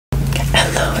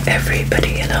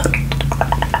everybody, I'm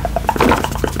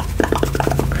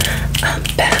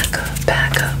back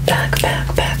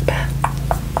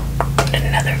with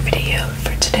another video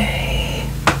for today.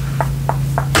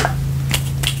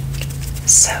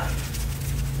 So,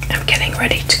 I'm getting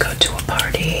ready to go to a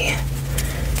party,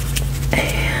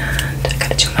 and I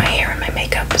gotta do my hair and my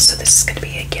makeup, so this is gonna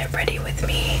be a get ready with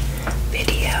me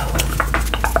video.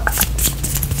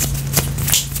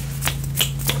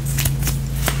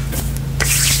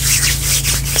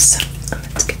 So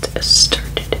let's get started.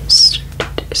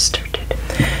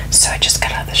 So I just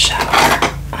got out of the shower.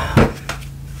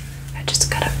 I just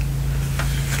gotta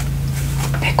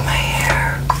pick my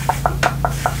hair,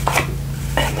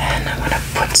 and then I'm gonna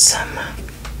put some.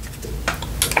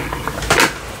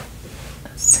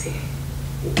 Let's see.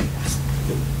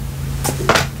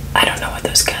 I don't know what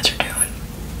those guys are doing.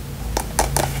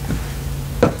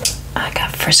 I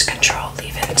got first control,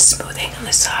 leave-in smoothing and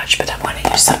massage, but I want to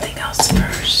use something else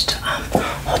first.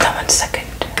 Hold on one second.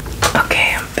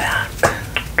 Okay, I'm back.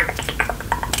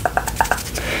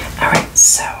 Alright,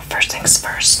 so first things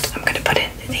first, I'm going to put in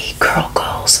the Curl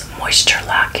Goals Moisture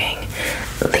Locking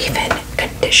Leave-In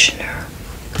Conditioner.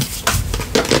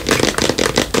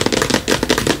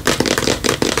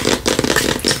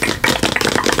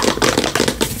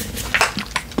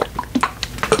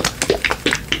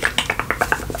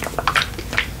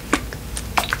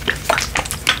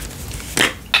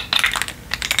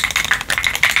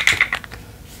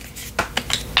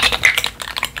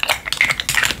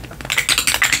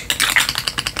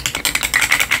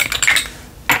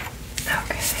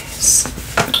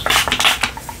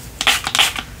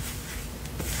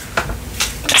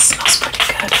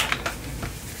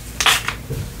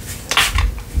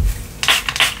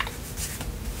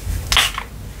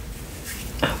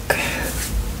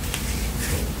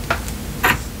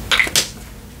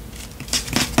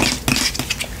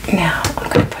 Now I'm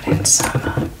going to put in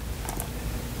some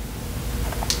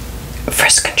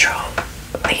First Control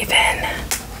Leave-In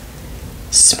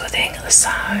Smoothing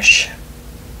Massage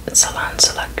Salon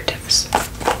Selectives.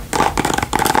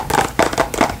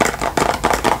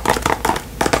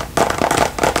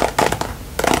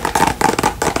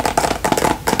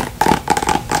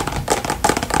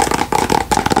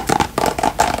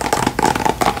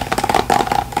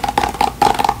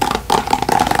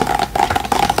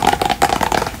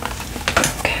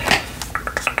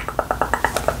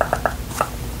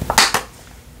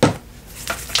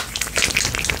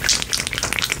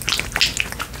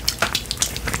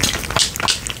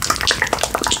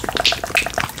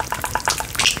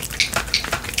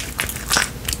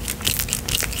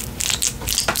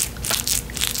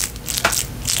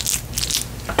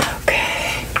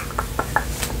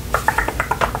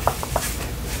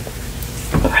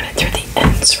 Run it through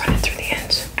the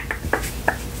ends.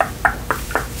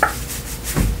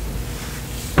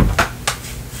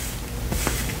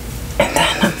 And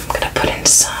then I'm going to put in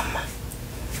some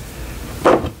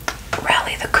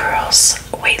Rally the Curls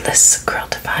Weightless Curl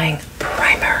Defying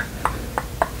Primer.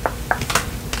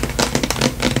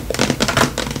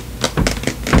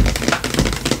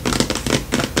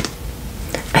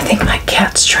 I think my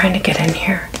cat's trying to get in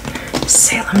here.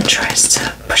 Salem tries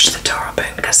to push the door open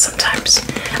because sometimes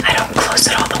I don't close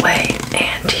it all the way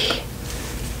and he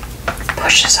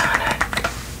pushes on it.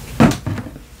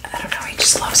 I don't know, he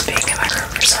just loves being in my room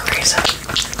for some reason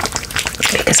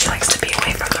because he likes to be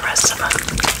away from the rest of them.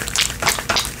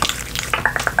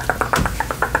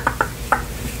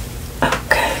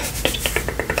 Okay.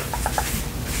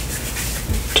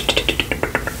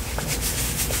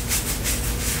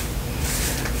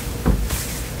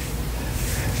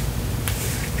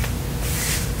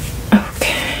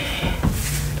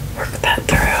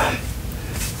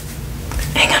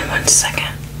 Hang on 1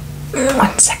 second.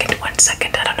 1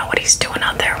 second. I don't know what he's doing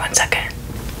out there. 1 second.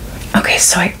 Okay,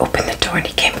 so I opened the door and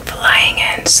he came flying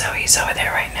in, so he's over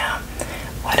there right now.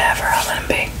 Whatever, I'll let him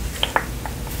be.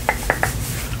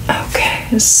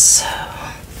 Okay, so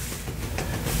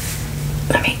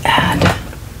let me add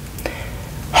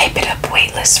Hype It Up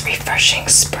Weightless Refreshing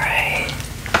Spray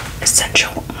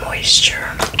Essential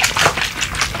Moisture.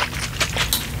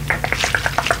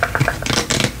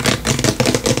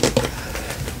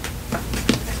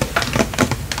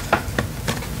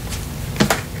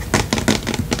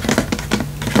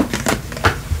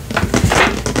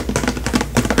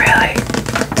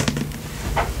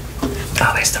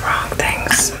 Always the wrong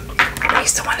things.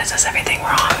 He's the one that does everything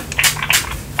wrong.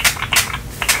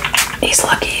 He's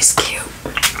lucky he's cute.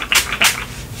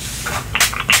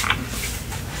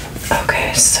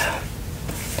 Okay, so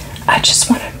I just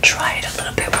want to dry it a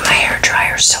little bit with my hair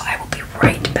dryer, so I will be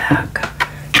right back.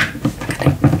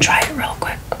 I'm gonna dry it real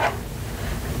quick.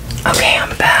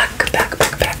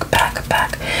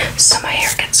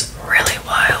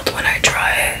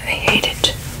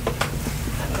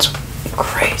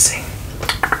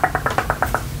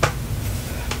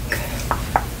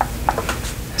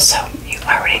 So you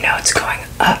already know it's going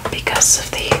up because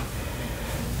of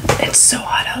it's so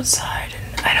hot outside,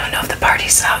 and I don't know if the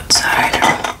party's outside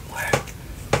or where.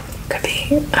 Could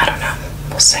be, I don't know,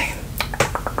 we'll see.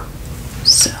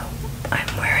 So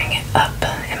I'm wearing it up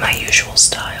in my usual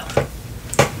style.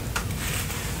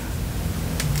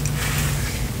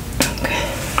 Okay.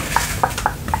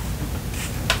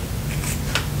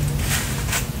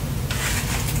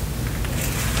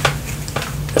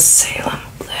 Salem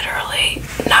literally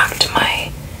knocked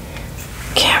my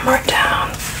camera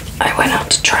down. I went out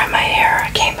to dry my hair.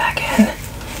 I came back in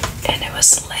and it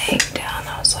was laying down.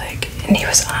 I was like, and he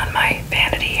was on my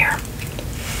vanity here.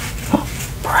 Oh,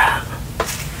 brat.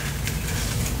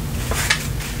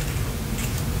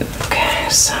 Okay,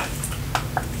 so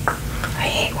I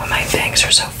hate when my bangs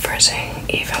are so frizzy,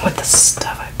 even with the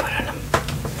stuff I put in them.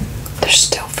 They're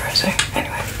still frizzy.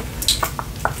 Anyway.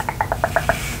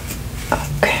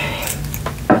 Okay.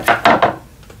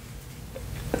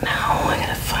 Now I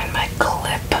gotta find my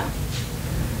clip.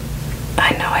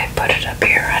 I know I put it up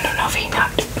here. I don't know if he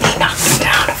knocked me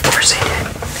down. Of course he did.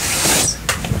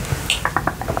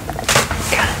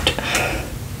 Got it.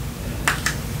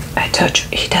 I told you,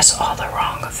 he does all the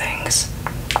wrong things.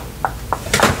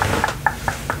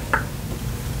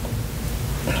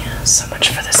 Yeah, so much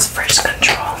for this frizz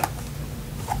control.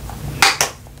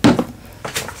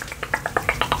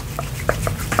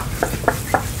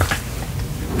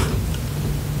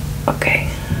 Okay,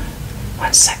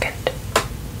 1 second.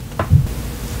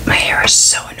 My hair is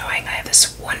so annoying. I have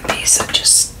this one piece that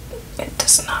it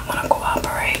does not want to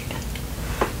cooperate.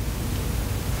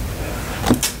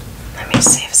 Let me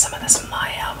see if some of this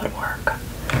Mayel would work.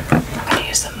 I'm going to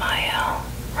use the Mayel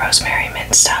Rosemary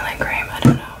Mint Styling Cream. I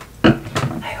don't know.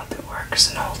 I hope it works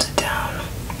and holds it down.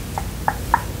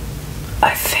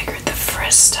 I figured the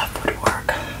frizz stuff would work.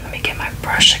 Let me get my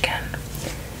brush again.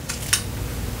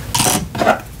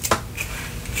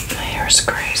 My hair is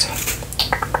crazy.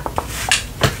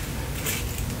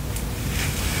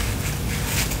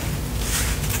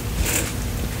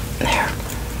 There.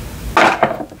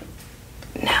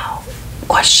 Now,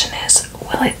 question is,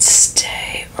 will it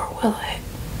stay or will it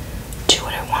do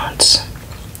what it wants?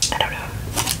 I don't know.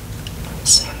 Let's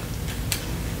see.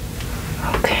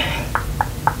 Okay.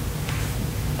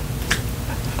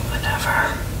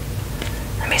 Whatever.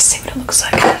 Let me see what it looks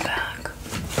like in the back.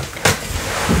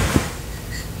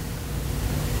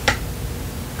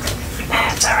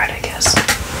 It's alright, I guess.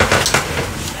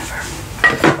 Whatever.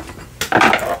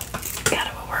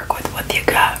 Gotta work with what you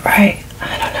got, right?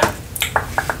 I don't know.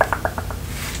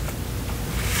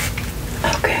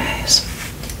 Okay.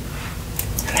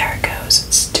 And there it goes.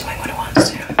 It's doing what it wants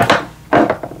to.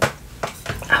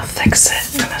 I'll fix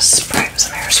it. I'm gonna spray it with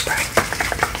some hairspray.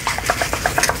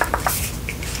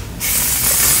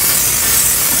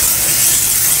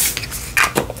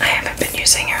 I haven't been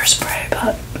using hairspray,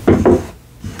 but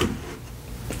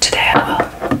today I will,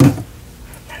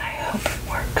 and I hope it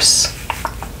works.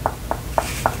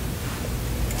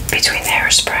 Between the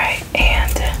hairspray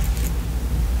and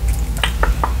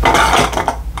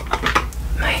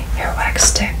my hair wax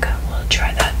stick, we'll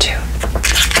try that too.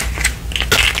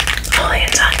 All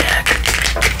hands on deck.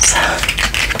 So,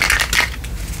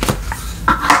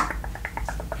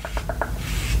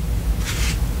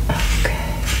 okay.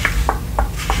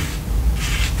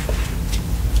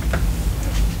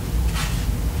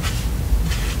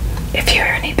 If you hear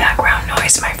any background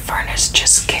noise, my furnace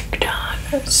just kicked on,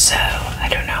 so I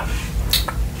don't know.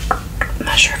 I'm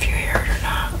not sure if you hear it or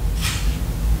not.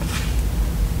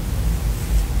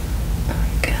 There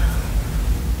we go.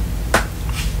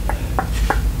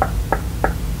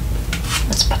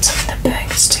 Let's put some in the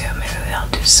bags too. Maybe I'll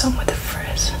do some with the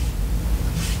frizz.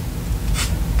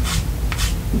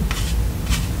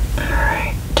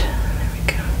 Alright, there we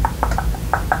go.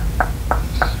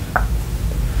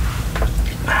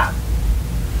 Wow.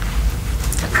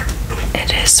 It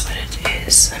is what it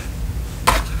is.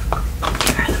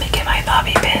 Alright, let me get my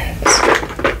bobby pins.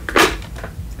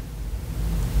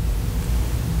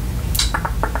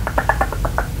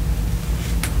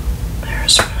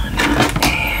 There's one.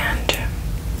 And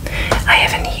I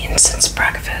haven't eaten since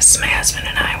breakfast. My husband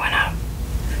and I went out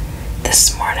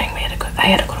this morning. I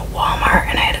had to go to Walmart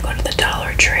and I had to go to the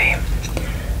Dollar Tree.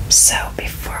 So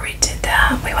before we did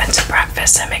that, we went to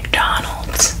breakfast at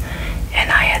McDonald's. And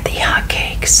I had the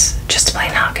hotcakes, just plain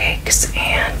hotcakes,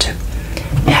 and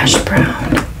hash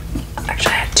brown.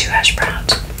 Actually, I had 2 hash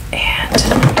browns. And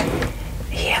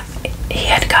he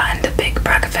had gotten the big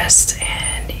breakfast,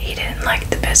 and he didn't like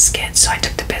the biscuit. So I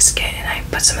took the biscuit and I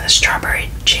put some of the strawberry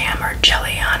jam or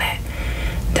jelly on it.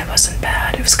 That wasn't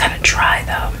bad. It was kind of dry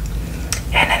though.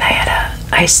 And then I had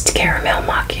iced caramel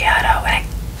macchiato, and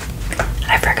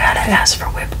I forgot I asked for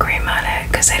whipped cream on it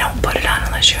because they don't put it on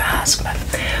unless you ask, but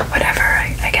whatever.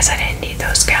 I guess I didn't need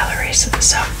those calories,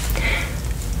 so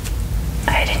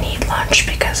I didn't eat lunch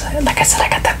because, like I said, I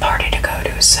got that party to go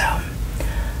to, so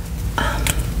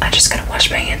I'm just gonna wash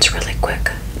my hands really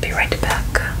quick. Be right back.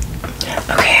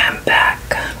 Okay, I'm back.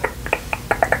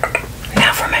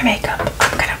 Now for my makeup,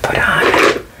 I'm gonna put on,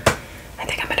 I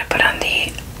think I'm gonna put on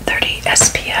the 30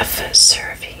 SPF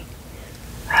CeraVe.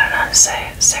 I don't know how to say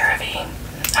it. CeraVe.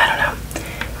 I don't know.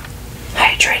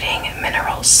 Hydrating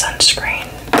mineral sunscreen,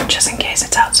 just in case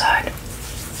it's outside.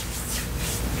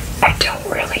 I don't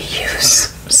really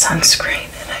use sunscreen,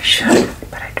 and I should,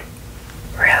 but I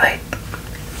really.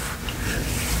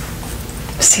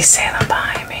 See Salem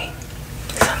behind me.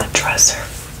 He's on the dresser.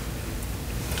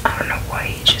 I don't know what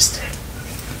he just did.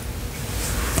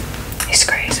 He's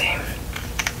crazy.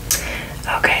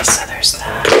 Okay, so there's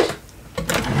that.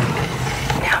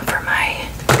 Now for my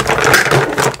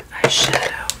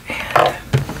eyeshadow,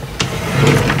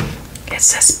 and it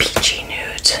says peachy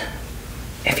nude.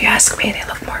 If you ask me, they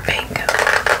look more pink.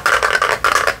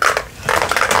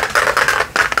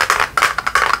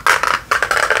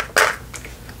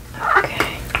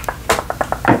 Okay.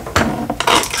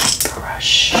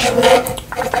 Brush.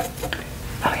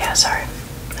 Oh yeah, sorry.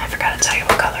 I forgot to tell you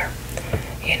what color.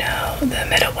 You know, the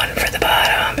middle one for the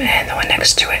bottom and the one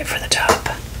next to it for the top.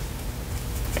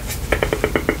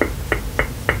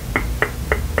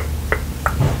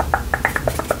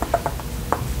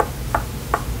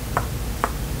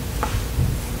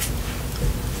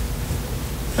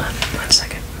 One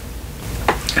second.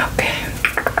 Okay.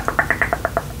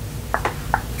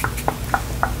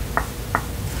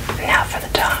 Now for the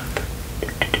top.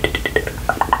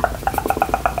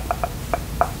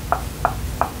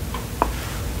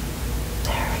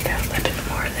 There we go. A little bit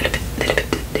more, a little bit.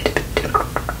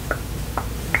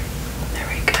 There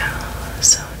we go.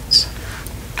 So it's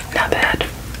not bad.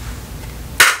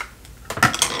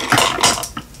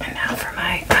 And now for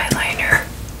my eyeliner.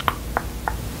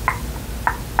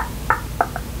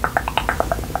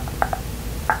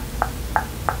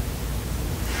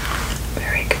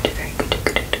 Very good, very good,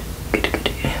 good.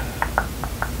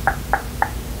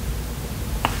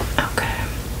 Okay.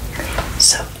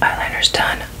 So eyeliner's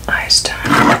done, eyes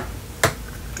done.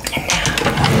 And now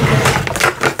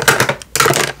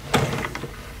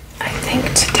I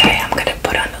think today I'm gonna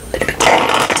put on a little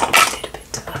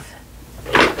bit of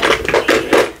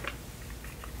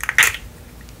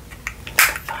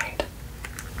find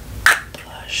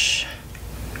blush.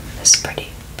 This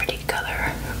pretty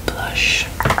color blush.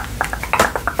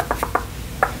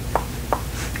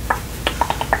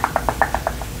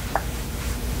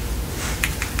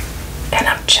 And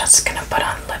I'm just gonna put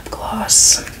on lip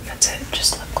gloss. That's it,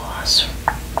 just lip gloss.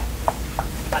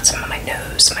 Put some on my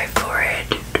nose, my forehead.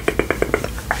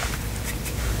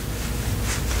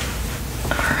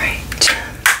 Alright,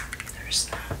 there's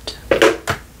that.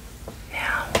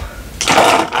 Now,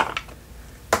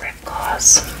 lip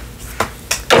gloss.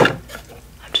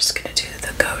 I'm just gonna do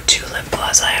the go-to lip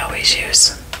gloss I always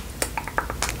use.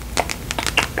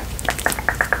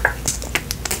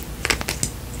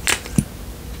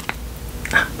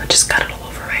 I just got it all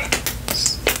over me.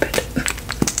 Stupid.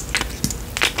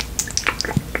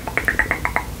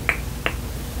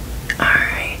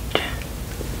 Alright.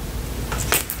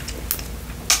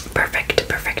 Perfect,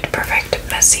 perfect, perfect.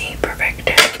 Messy, perfect.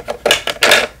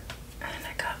 And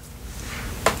I got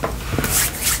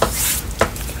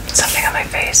something on my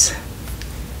face.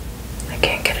 I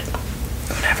can't get it.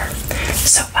 Whatever.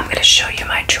 So I'm going to show you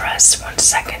my dress. 1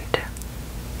 second.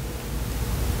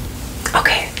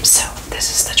 Okay, so this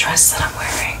is the dress that I'm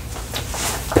wearing.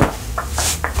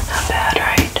 Not bad,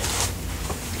 right?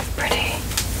 Pretty.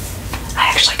 I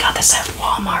actually got this at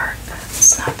Walmart.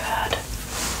 It's not bad.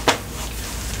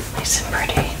 Nice and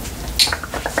pretty.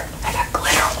 I got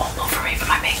glitter all over me for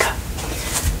my makeup.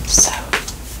 So,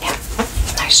 yeah,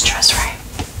 nice dress, right?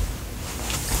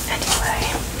 Anyway,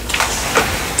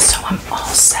 so I'm all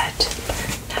set.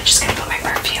 Now I'm just gonna put my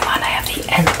perfume on. I have the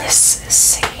Endless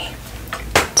Sea.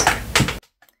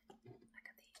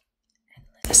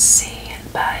 Endless Sea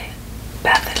by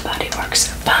Bath and Body Works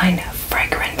Fine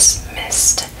Fragrance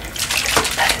Mist.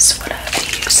 That is what I'll be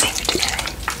using today.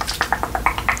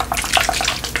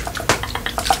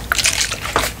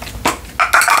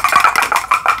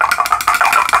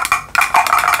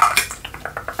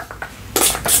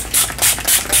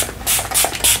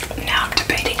 Now I'm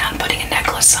debating on putting a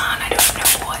necklace on. I don't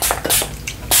know what,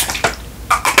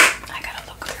 but I gotta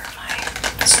look over my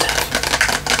stuff.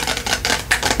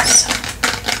 So,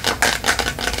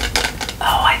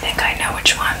 oh, I think I know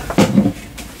which one.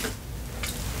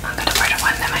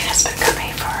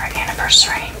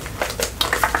 anniversary.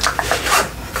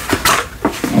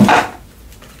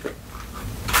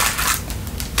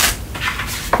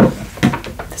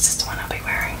 This is the one I'll be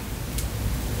wearing.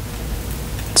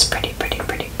 It's pretty, pretty,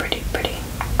 pretty, pretty, pretty.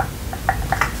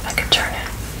 I could turn it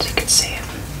so you can see it.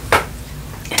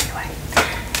 Anyway,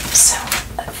 so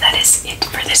that is it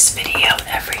for this video,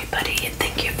 everybody. And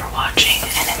thank you for watching.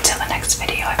 And until the next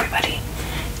video, everybody,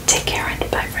 take care and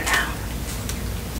bye for now.